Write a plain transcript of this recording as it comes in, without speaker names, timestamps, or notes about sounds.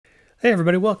Hey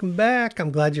everybody, welcome back. I'm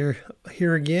glad you're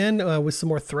here again with some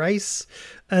more Thrice.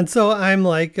 And so I'm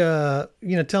like,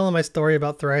 telling my story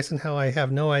about Thrice and how I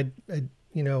have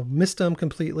missed them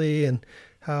completely, and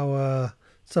how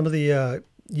some of the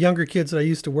younger kids that I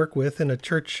used to work with in a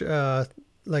church,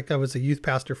 like I was a youth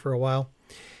pastor for a while.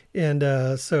 And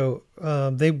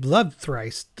they loved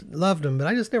Thrice, loved them, but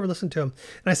I just never listened to them.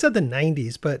 And I said the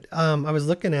 90s, but I was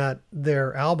looking at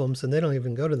their albums, and they don't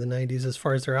even go to the 90s as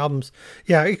far as their albums.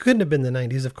 Yeah, it couldn't have been the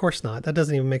 90s. Of course not. That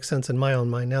doesn't even make sense in my own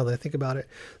mind now that I think about it.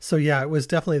 So yeah, it was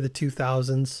definitely the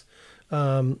 2000s.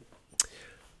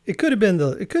 It could have been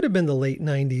the late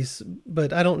 90s,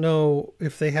 but I don't know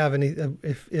if they have any.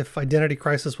 If Identity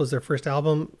Crisis was their first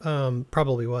album,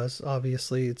 probably was.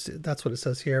 Obviously, that's what it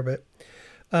says here, but.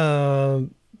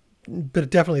 But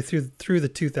definitely through the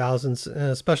 2000s,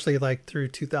 especially like through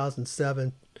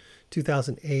 2007,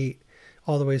 2008,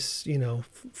 all the way,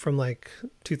 from like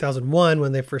 2001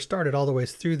 when they first started, all the way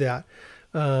through that.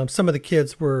 Some of the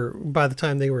kids were, by the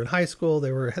time they were in high school,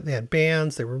 they had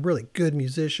bands, they were really good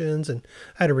musicians, and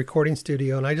I had a recording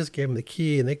studio, and I just gave them the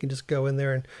key and they can just go in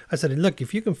there. And I said, look,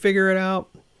 if you can figure it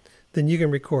out, then you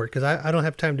can record, because I don't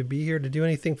have time to be here to do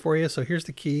anything for you. So here's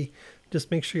the key.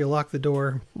 Just make sure you lock the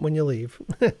door when you leave.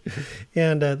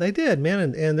 And they did, man.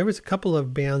 And there was a couple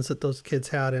of bands that those kids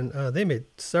had, and they made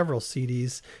several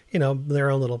CDs,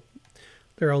 their own little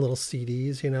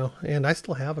CDs, and I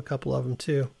still have a couple of them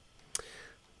too. I'm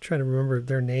trying to remember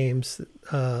their names.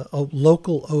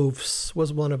 Local Oafs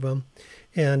was one of them.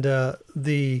 And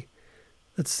the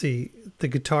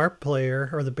guitar player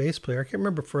or the bass player, I can't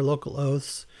remember, for Local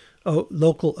Oafs, I'm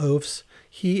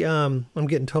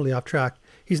getting totally off track.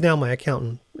 He's now my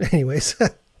accountant anyways.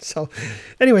 So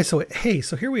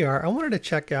here we are. I wanted to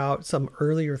check out some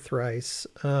earlier Thrice.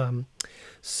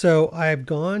 So I've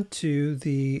gone to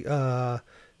the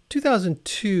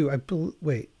 2002,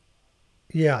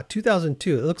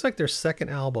 2002. It looks like their second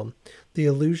album, The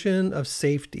Illusion of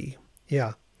Safety.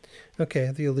 Yeah.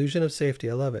 Okay, The Illusion of Safety.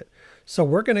 I love it. So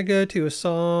we're going to go to a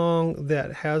song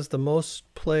that has the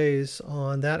most plays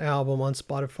on that album on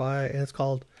Spotify, and it's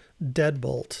called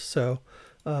Deadbolt. So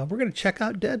we're going to check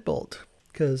out Deadbolt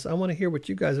because I want to hear what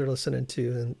you guys are listening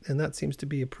to, and that seems to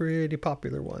be a pretty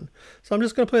popular one. So I'm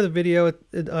just going to play the video.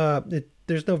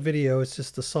 There's no video, it's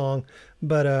just the song,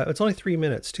 but it's only 3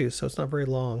 minutes too, so it's not very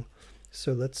long.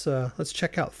 So let's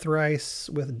check out Thrice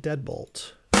with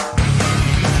Deadbolt.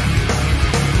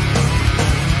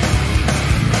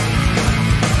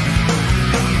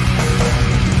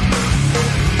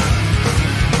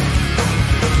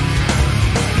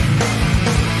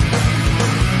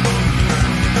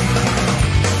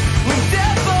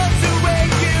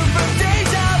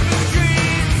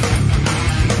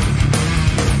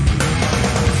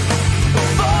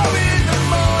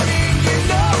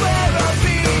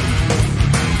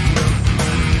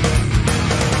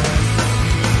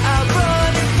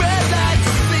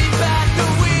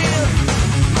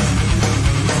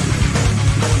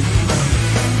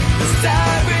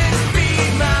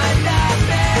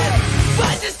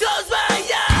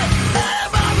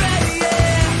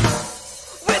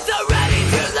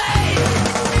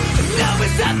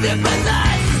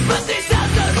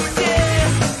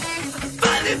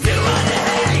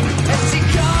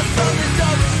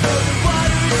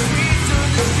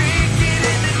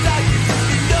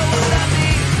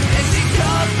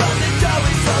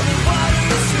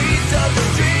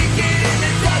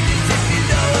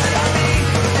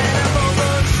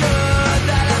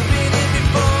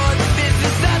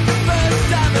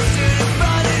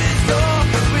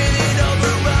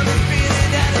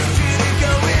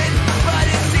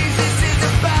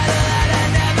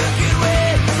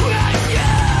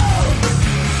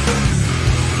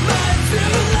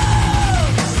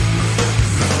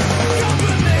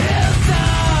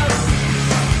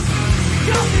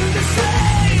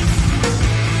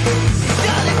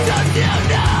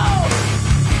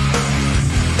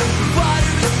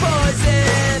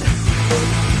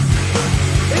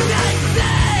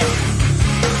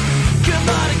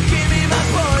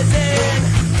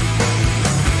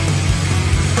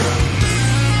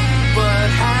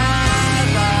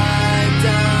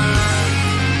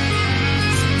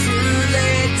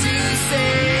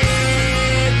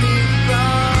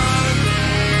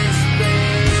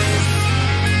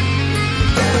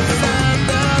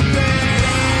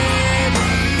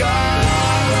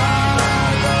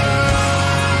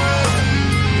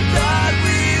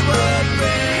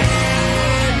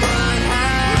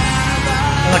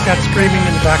 Got screaming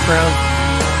in the background.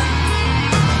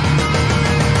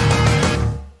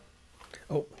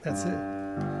 Oh, that's it.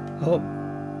 Oh,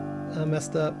 I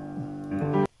messed up.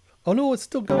 Oh no, it's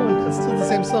still going. It's still the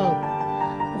same song.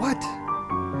 What?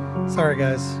 Sorry,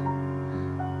 guys.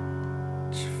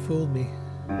 She fooled me.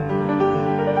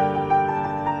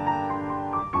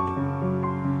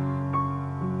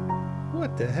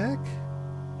 What the heck?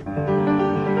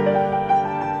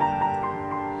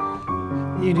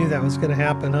 You knew that was going to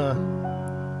happen, huh?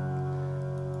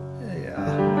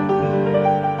 Yeah.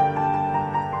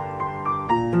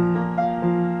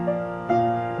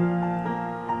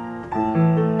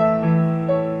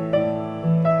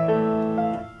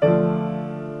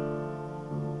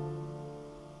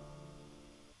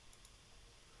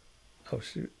 Oh,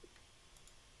 shoot.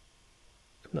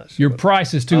 I'm not sure. Your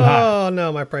price is too high. Oh,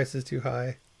 no, my price is too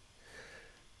high.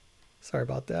 Sorry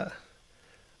about that.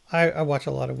 I watch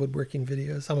a lot of woodworking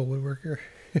videos. I'm a woodworker.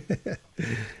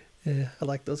 Yeah, I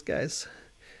like those guys.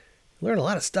 Learn a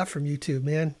lot of stuff from YouTube,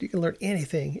 man. You can learn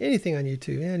anything on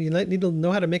YouTube, man. You need to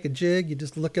know how to make a jig. You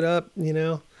just look it up, you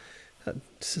know.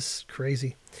 It's just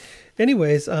crazy.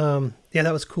 Anyways, yeah,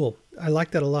 that was cool. I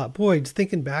like that a lot. Boy, just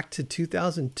thinking back to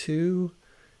 2002,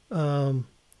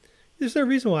 there's no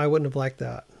reason why I wouldn't have liked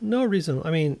that. No reason.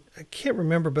 I mean, I can't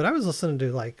remember, but I was listening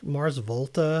to like Mars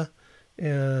Volta,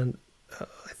 and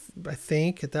I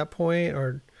think at that point,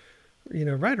 or you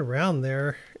know, right around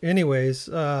there. Anyways,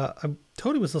 I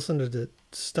totally was listening to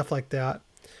stuff like that.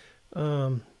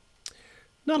 Not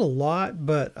a lot,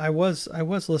 but I was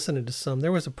listening to some.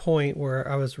 There was a point where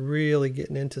I was really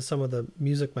getting into some of the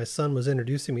music my son was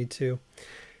introducing me to.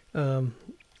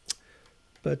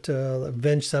 But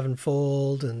Avenged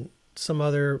Sevenfold and some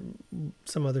other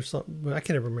song. I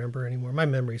can't even remember anymore. My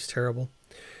memory's terrible.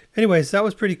 Anyways, that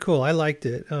was pretty cool. I liked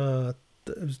it.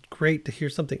 It was great to hear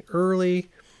something early.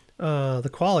 The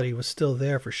quality was still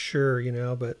there for sure, you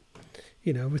know, but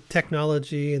you know, with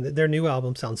technology, and their new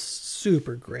album sounds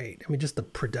super great. I mean, just the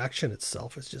production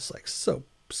itself is just like so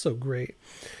great,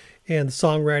 and the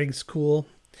songwriting's cool.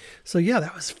 So yeah,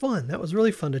 that was fun. That was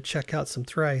really fun to check out some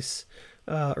Thrice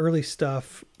early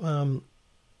stuff.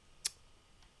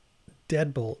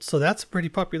 Deadbolt. So that's a pretty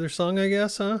popular song, I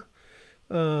guess, huh?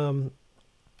 No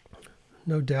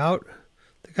doubt.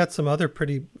 They got some other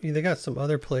plays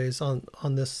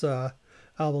on this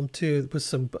album too, with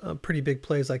some pretty big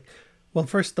plays. Like, well,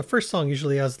 the first song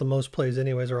usually has the most plays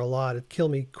anyways, or a lot. It Kill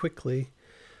Me Quickly.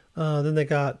 Then they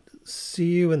got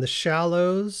See You in the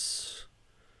Shallows.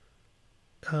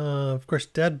 Of course,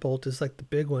 Deadbolt is like the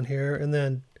big one here. And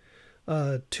then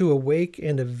To Awake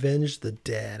and Avenge the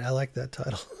Dead. I like that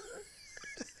title.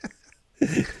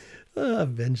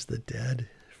 Avenge the Dead.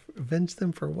 Avenge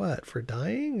them for what? For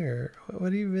dying? Or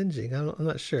what are you avenging? I'm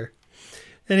not sure.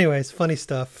 Anyways, funny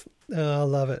stuff. I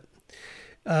love it.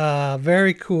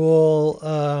 Very cool.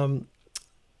 Yeah,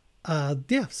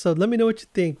 so let me know what you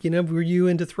think. You know, were you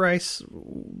into Thrice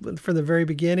from the very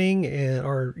beginning,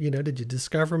 or you know, did you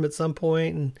discover them at some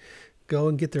point and go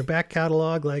and get their back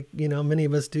catalog like, you know, many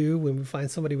of us do when we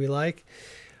find somebody we like,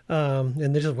 and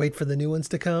then just wait for the new ones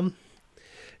to come?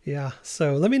 Yeah,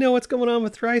 so let me know what's going on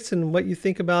with Thrice and what you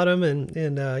think about them, and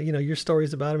you know, your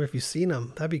stories about them if you've seen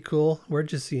them. That'd be cool.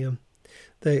 Where'd you see them?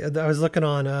 I was looking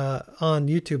on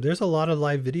YouTube. There's a lot of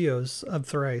live videos of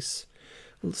Thrice.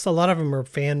 So a lot of them are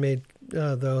fan made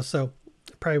though, so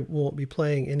I probably won't be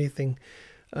playing anything,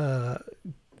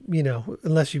 you know,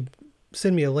 unless you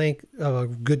send me a link of a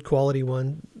good quality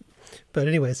one. But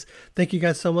anyways, thank you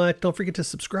guys so much. Don't forget to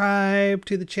subscribe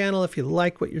to the channel if you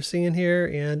like what you're seeing here,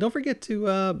 and don't forget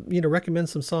to you know, recommend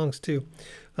some songs too,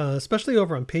 especially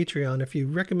over on Patreon. If you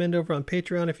recommend over on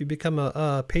Patreon, if you become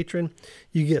a patron,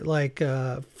 you get like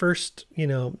first, you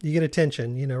know, you get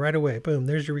attention, you know, right away. Boom,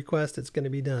 there's your request. It's going to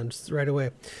be done just right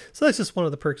away. So that's just one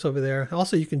of the perks over there.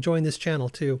 Also, you can join this channel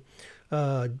too.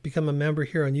 Become a member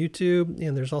here on YouTube,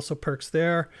 and there's also perks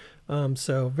there.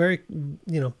 So very,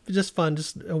 you know, just fun,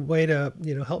 just a way to,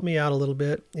 you know, help me out a little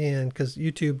bit, and because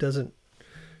YouTube doesn't,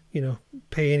 you know,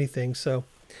 pay anything. So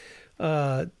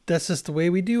that's just the way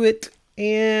we do it.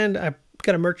 And I've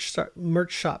got a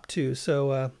merch shop too.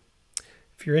 So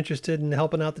if you're interested in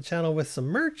helping out the channel with some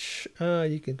merch,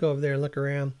 you can go over there and look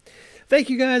around. Thank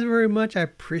you guys very much. I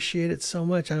appreciate it so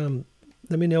much.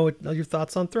 Let me know what your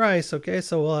thoughts on Thrice. Okay,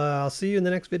 so I'll see you in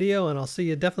the next video, and I'll see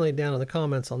you definitely down in the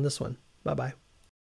comments on this one. Bye-bye.